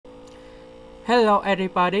Hello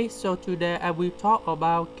everybody, so today I will talk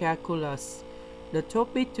about calculus. The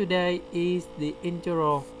topic today is the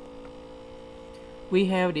integral. We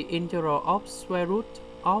have the integral of square root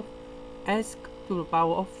of x to the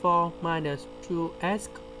power of 4 minus 2x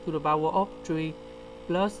to the power of 3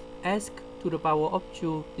 plus x to the power of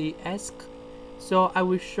 2 dx. So I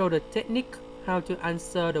will show the technique how to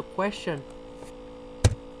answer the question.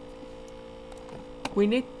 We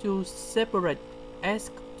need to separate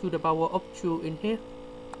x to the power of 2 in here,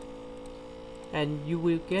 and you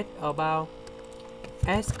will get about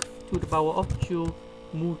x to the power of 2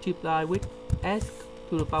 multiplied with x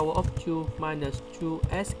to the power of 2 minus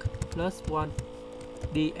 2x plus 1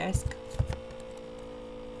 dx.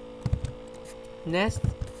 Next,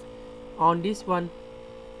 on this one,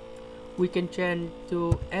 we can change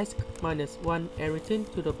to x minus 1 everything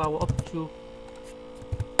to the power of 2.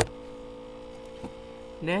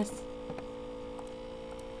 Next,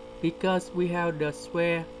 because we have the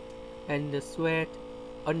square and the square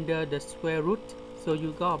under the square root, so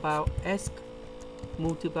you got about x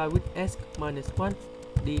multiplied with x minus 1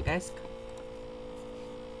 dx.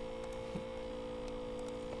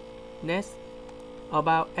 Next,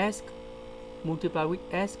 about x multiplied with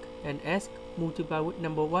x and x multiplied with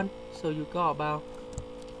number 1, so you got about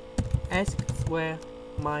x squared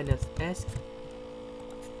minus x.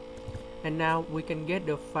 And now we can get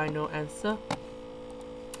the final answer.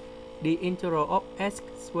 The integral of x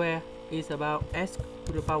squared is about x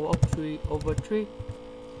to the power of 3 over 3.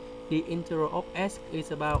 The integral of x is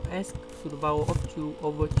about x to the power of 2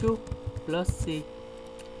 over 2 plus c.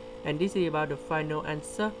 And this is about the final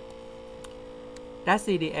answer. That's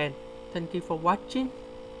the end. Thank you for watching.